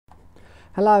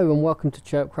Hello and welcome to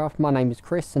ChirpCraft. My name is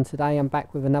Chris and today I'm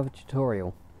back with another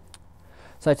tutorial.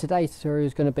 So today's tutorial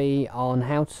is going to be on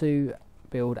how to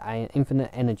build an infinite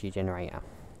energy generator.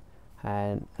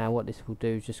 And now what this will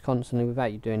do is just constantly,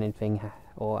 without you doing anything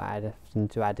or having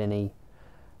to add any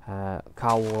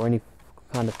coal or any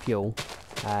kind of fuel,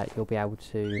 you'll be able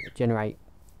to generate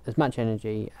as much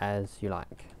energy as you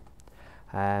like.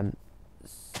 So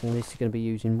this is going to be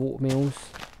using water mills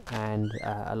and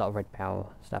a lot of red power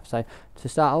stuff. So to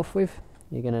start off with,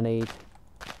 you're going to need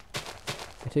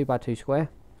a 2x2 square.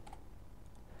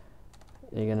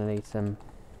 You're going to need some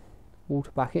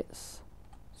water buckets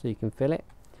so you can fill it.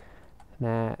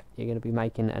 Now you're going to be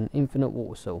making an infinite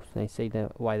water source. Now you see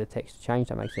the way the text changed,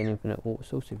 that makes it an infinite water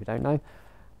source if you don't know.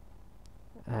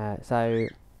 So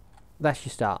that's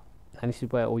your start, and this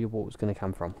is where all your water is going to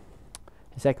come from.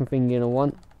 The second thing you're going to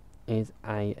want is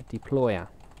a deployer.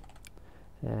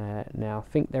 Now I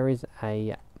think there is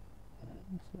a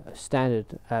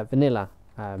standard vanilla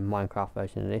Minecraft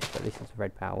version of this, but this is a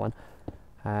red power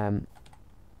one.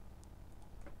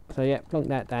 So yeah, plonk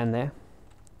that down there.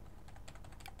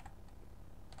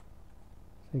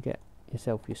 So get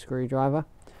yourself your screwdriver,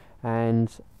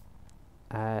 and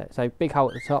so big hole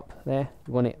at the top there,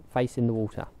 you want it facing the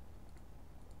water,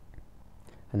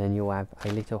 and then you'll have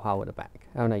a little hole at the back.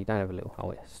 Oh no, you don't have a little hole,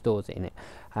 it stores it in it.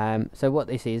 So what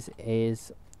this is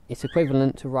it's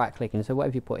equivalent to right clicking, so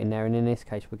whatever you put in there, and in this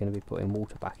case we're going to be putting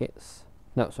water buckets,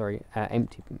 no sorry,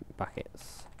 empty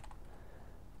buckets.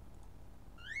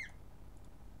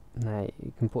 Now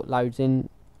you can put loads in,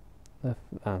 the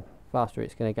faster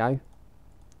it's going to go,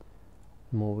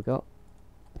 the more we got.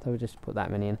 So we'll just put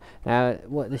that many in. Now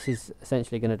what this is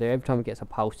essentially going to do, every time it gets a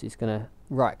pulse, it's going to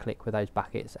right click with those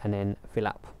buckets and then fill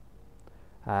up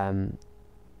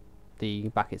the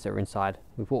buckets that are inside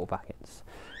with water buckets.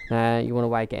 Now you want a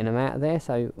way of getting them out of there,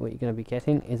 so what you're going to be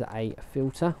getting is a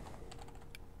filter.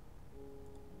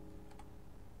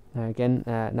 Now again,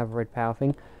 another red power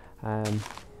thing,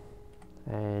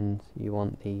 and you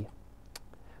want the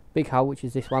big hole, which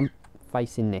is this one,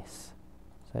 facing this.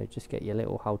 So just get your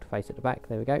little hole to face at the back,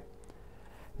 there we go.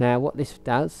 Now what this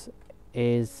does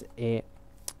is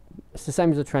it's the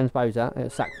same as a transposer,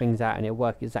 it'll suck things out and it'll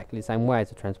work exactly the same way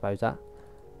as a transposer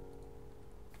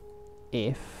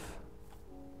if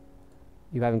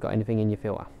you haven't got anything in your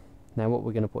filter. Now what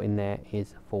we're going to put in there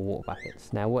is 4 water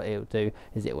buckets. Now what it will do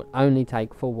is it will only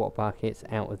take 4 water buckets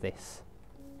out of this.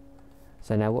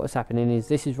 So now what's happening is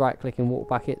this is right clicking water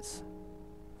buckets,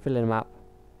 filling them up,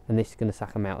 and this is going to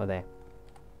suck them out of there.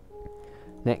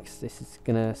 Next, this is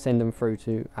going to send them through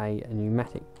to a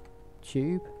pneumatic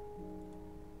tube.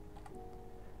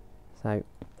 So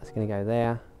that's going to go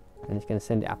there, and it's going to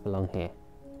send it up along here.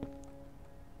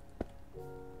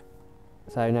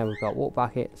 So now we've got water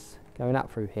buckets going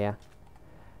up through here,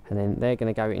 and then they're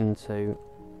going to go into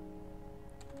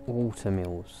water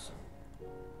mills.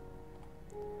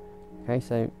 Okay,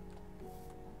 so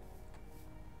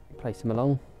place them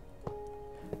along.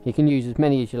 You can use as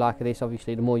many as you like of this.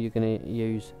 Obviously the more you're going to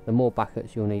use, the more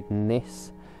buckets you'll need in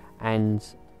this, and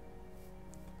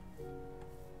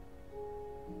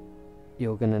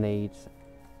you're going to need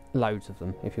loads of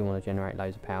them if you want to generate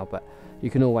loads of power, but you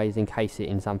can always encase it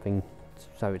in something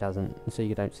so it doesn't, so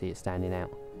you don't see it standing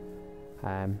out.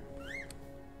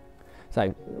 So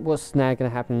what's now going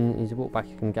to happen is the water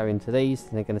bucket can go into these,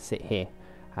 and they're going to sit here.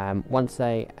 Once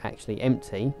they actually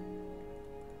empty,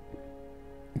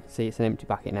 see it's an empty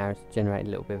bucket now, it's generated a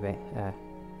little bit of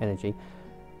energy.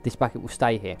 This bucket will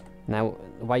stay here. Now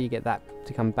the way you get that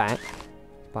to come back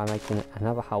is by making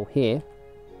another hole here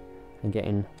and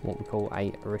getting what we call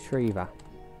a retriever.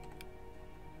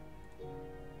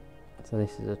 So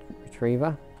this is a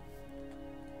retriever.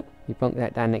 You plonk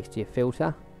that down next to your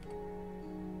filter,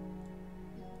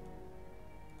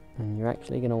 and you're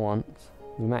actually going to want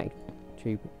a pneumatic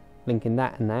tube linking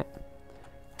that and that,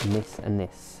 and this and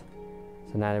this.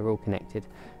 So now they're all connected.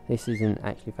 This isn't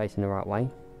actually facing the right way.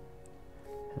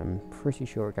 I'm pretty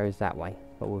sure it goes that way,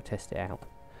 but we'll test it out.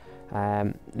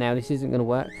 Now this isn't going to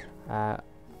work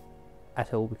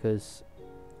at all because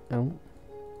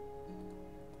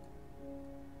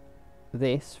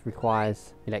this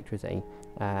requires electricity,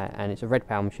 and it's a red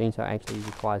power machine, so it actually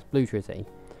requires blue electricity.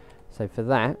 So for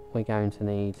that we're going to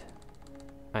need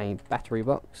a battery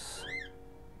box,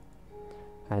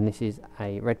 and this is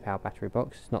a red power battery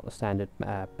box. It's not the standard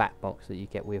bat box that you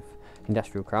get with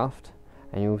Industrial Craft.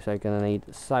 And you're also going to need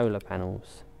solar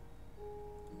panels,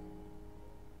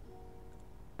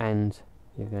 and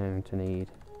you're going to need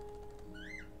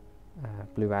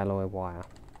blue alloy wire.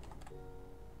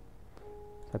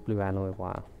 So blue alloy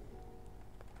wire.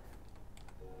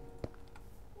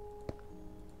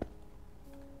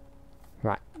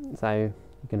 Right, so you're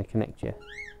going to connect your,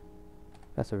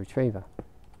 that's a retriever.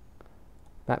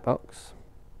 Back box.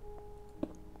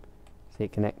 See,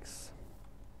 it connects.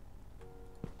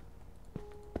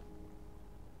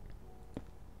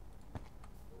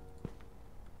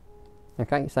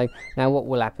 Okay, so now what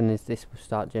will happen is this will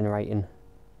start generating,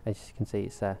 as you can see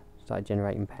it's started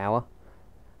generating power.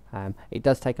 It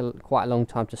does take quite a long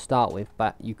time to start with,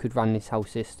 but you could run this whole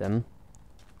system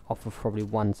off of probably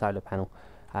one solar panel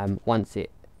once it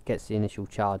gets the initial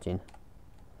charging.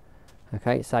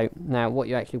 Okay, so now what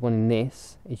you actually want in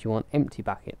this is you want empty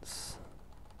buckets.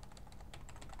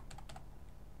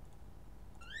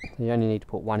 So you only need to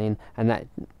put one in, and that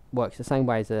works the same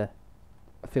way as a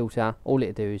filter. All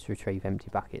it'll do is retrieve empty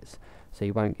buckets, so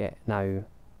you won't get no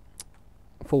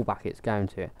full buckets going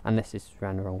to it unless it's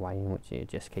run the wrong way, in which you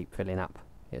just keep filling up.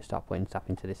 It'll start putting stuff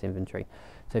into this inventory.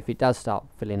 So if it does start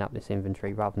filling up this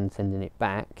inventory rather than sending it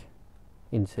back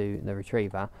into the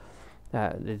retriever,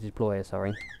 the deployer,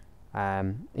 sorry,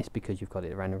 it's because you've got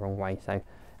it ran the wrong way. So,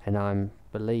 and I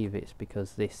believe it's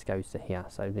because this goes to here,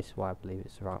 so this is why I believe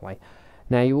it's the right way.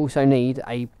 Now you also need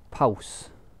a pulse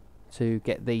to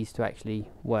get these to actually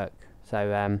work.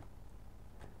 So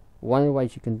one of the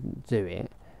ways you can do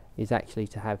it is actually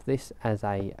to have this as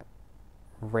a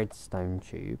redstone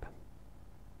tube.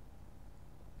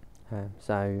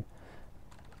 So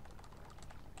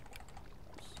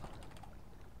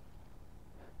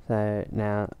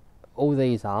now all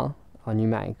these are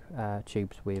pneumatic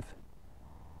tubes with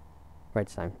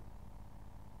redstone.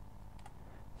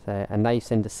 So, and they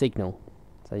send a signal,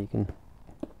 so you can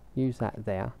use that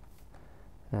there.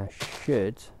 Now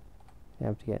should be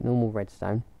able to get normal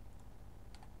redstone,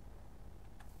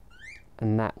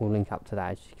 and that will link up to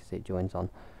that. As you can see, it joins on,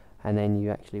 and then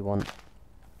you actually want,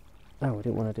 oh, we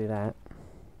didn't want to do that.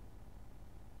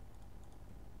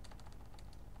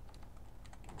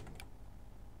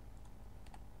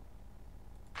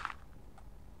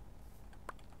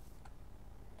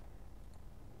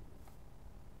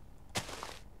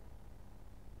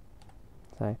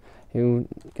 So you're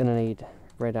going to need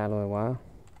red alloy wire.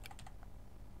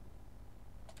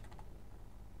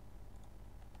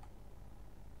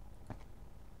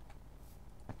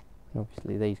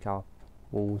 Obviously these car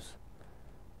walls.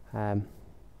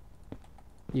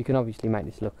 You can obviously make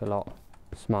this look a lot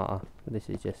smarter, but this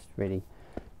is just really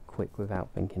quick without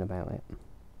thinking about it.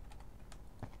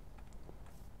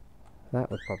 That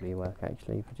would probably work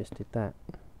actually if I just did that.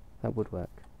 That would work,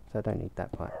 so I don't need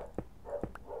that pipe.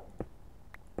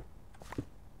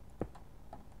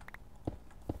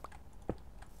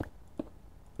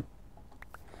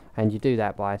 And you do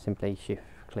that by simply shift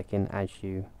clicking as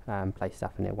you place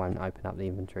stuff, and it won't open up the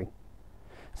inventory.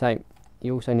 So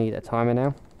you also need a timer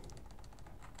now.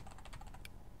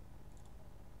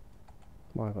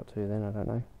 Why I got two then, I don't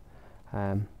know.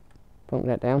 Plonk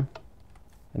that down,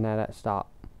 and now let's start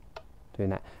doing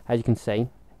that. As you can see,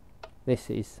 this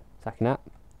is sucking up,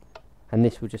 and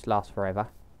this will just last forever.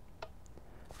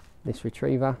 This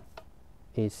retriever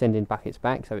is sending buckets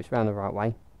back, so it's round the right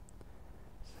way.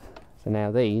 So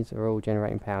now these are all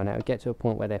generating power. Now we get to a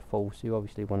point where they're full, so you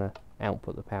obviously want to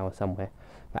output the power somewhere.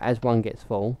 But as one gets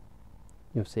full,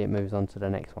 you'll see it moves on to the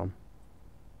next one.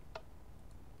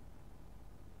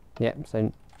 Yep,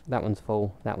 so that one's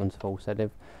full, that one's full.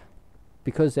 So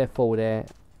because they're full, they're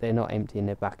not emptying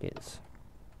their buckets,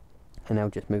 and they'll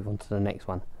just move on to the next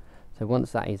one. So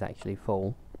once that is actually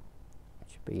full,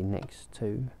 it should be next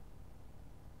to.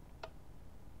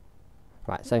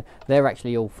 Right, so they're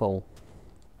actually all full.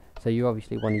 So you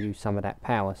obviously want to use some of that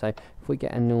power. So if we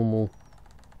get a normal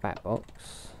back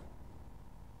box,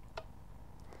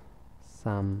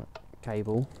 some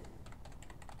cable,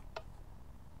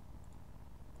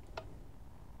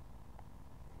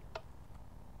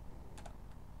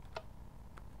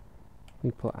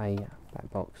 we put a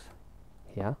back box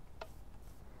here.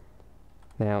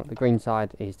 Now the green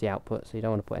side is the output, so you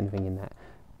don't want to put anything in that.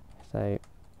 So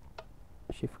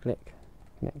shift click,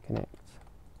 connect,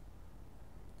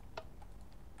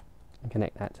 and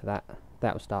connect that to that.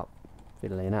 That will start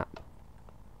filling up.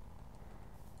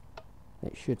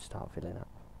 It should start filling up.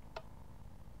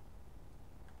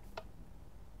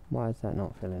 Why is that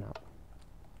not filling up?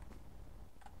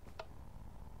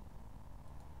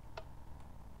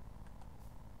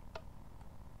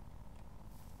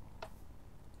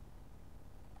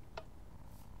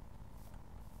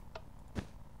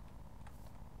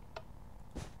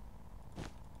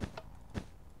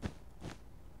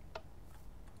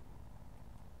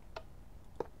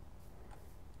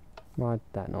 Why did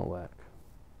that not work?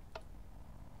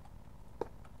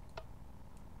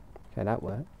 Okay, that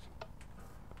works.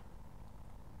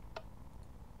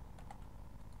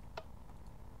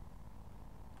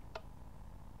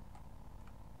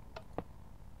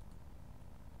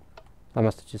 I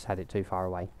must have just had it too far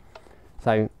away.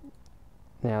 So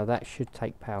now that should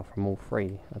take power from all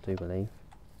three, I do believe.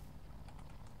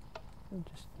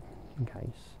 Just in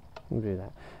case, we'll do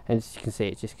that. And as you can see,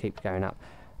 it just keeps going up.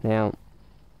 Now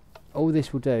all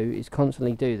this will do is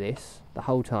constantly do this the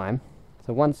whole time.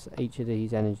 So once each of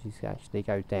these energies actually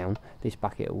go down, this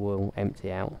bucket will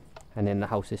empty out, and then the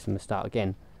whole system will start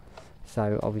again.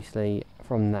 So obviously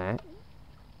from that,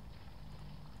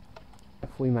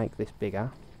 if we make this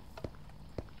bigger,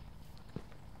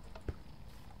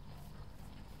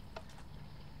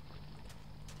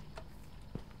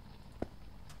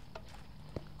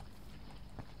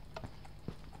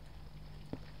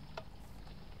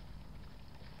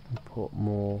 and put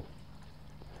more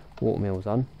water mills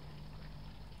on,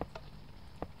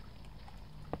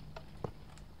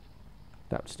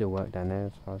 that would still work down there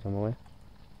as far as I'm aware.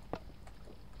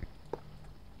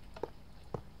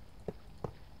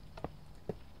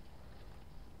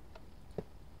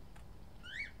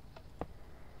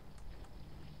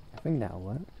 I think that'll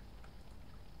work.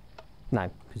 No,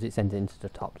 because it sends it into the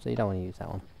top, so you don't want to use that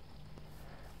one.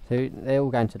 So they're all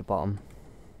going to the bottom.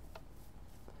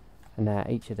 And now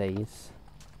each of these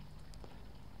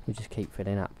will just keep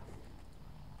filling up.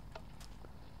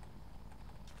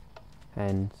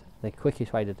 And the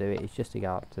quickest way to do it is just to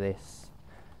go up to this.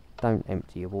 Don't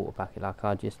empty your water bucket like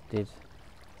I just did,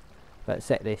 but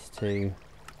set this to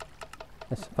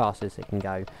as fast as it can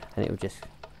go, and it will just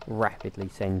rapidly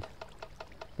send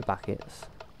the buckets,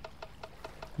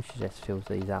 which just fills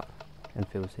these up and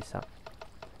fills this up.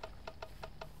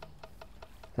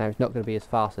 Now it's not going to be as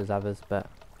fast as others, but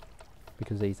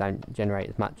because these don't generate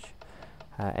as much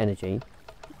energy,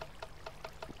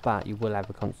 but you will have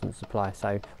a constant supply.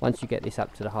 So once you get this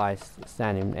up to the highest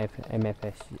standing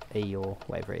MFSE or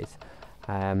whatever it is,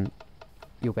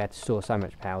 you'll be able to store so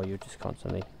much power you'll just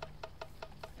constantly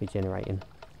be generating,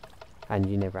 and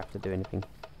you never have to do anything.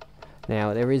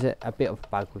 Now there is a bit of a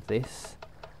bug with this.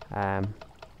 I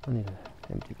need an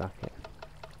empty bucket.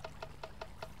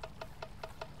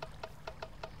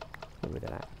 Get rid of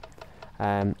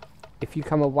that. If you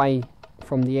come away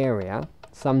from the area,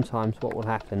 sometimes what will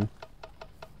happen...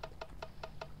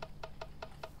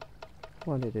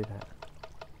 Why did it do that?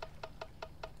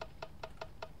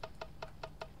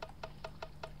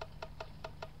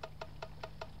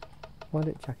 Why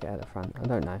did it chuck it out the front? I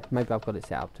don't know. Maybe I've got it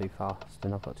set up too fast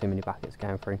and I've got too many buckets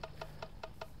going through.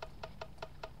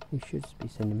 You should be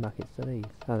sending buckets to these.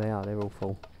 Oh, they are. They're all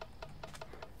full.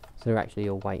 So they're actually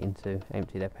all waiting to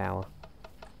empty their power.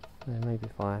 So maybe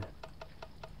if I...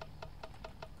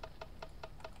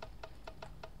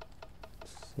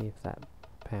 see if that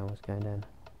power's going down.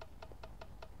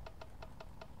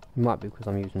 It might be because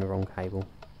I'm using the wrong cable.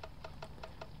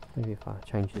 Maybe if I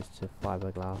change this to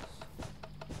fiberglass.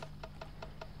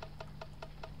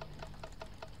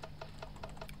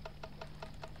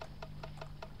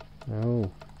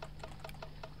 Oh.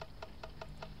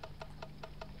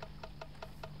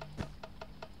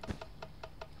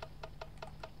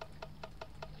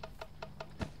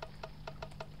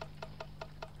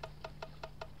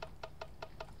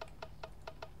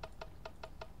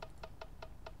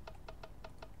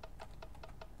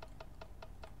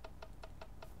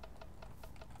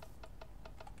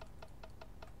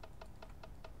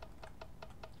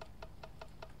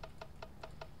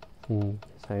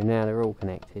 So now they're all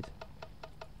connected.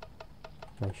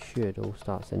 They should all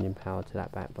start sending power to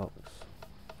that back box.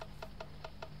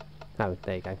 Oh,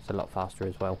 there you go. It's a lot faster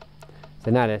as well.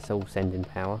 So now that's all sending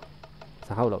power.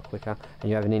 It's a whole lot quicker, and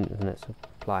you have an infinite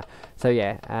supply. So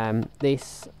yeah,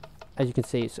 this, as you can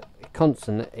see, it's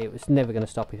constant. It was never going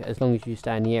to stop as long as you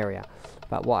stay in the area.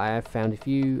 But what I have found, if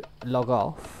you log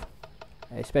off,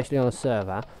 especially on a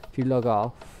server, if you log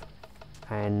off,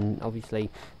 and obviously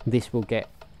this will get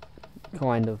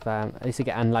kind of this will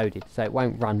get unloaded, so it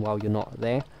won't run while you're not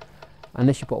there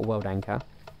unless you put a world anchor.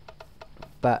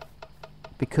 But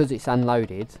because it's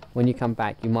unloaded, when you come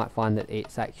back you might find that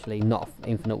it's actually not an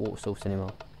infinite water source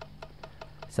anymore,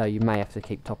 so you may have to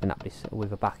keep topping up this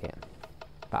with a bucket.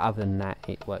 But other than that,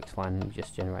 it works fine. You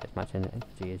just generate as much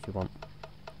energy as you want,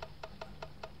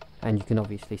 and you can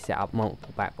obviously set up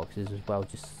multiple back boxes as well,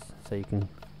 just so you can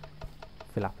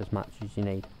fill up as much as you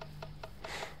need.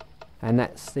 And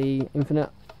that's the infinite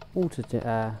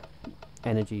water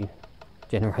energy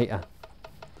generator.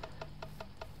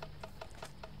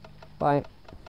 Bye.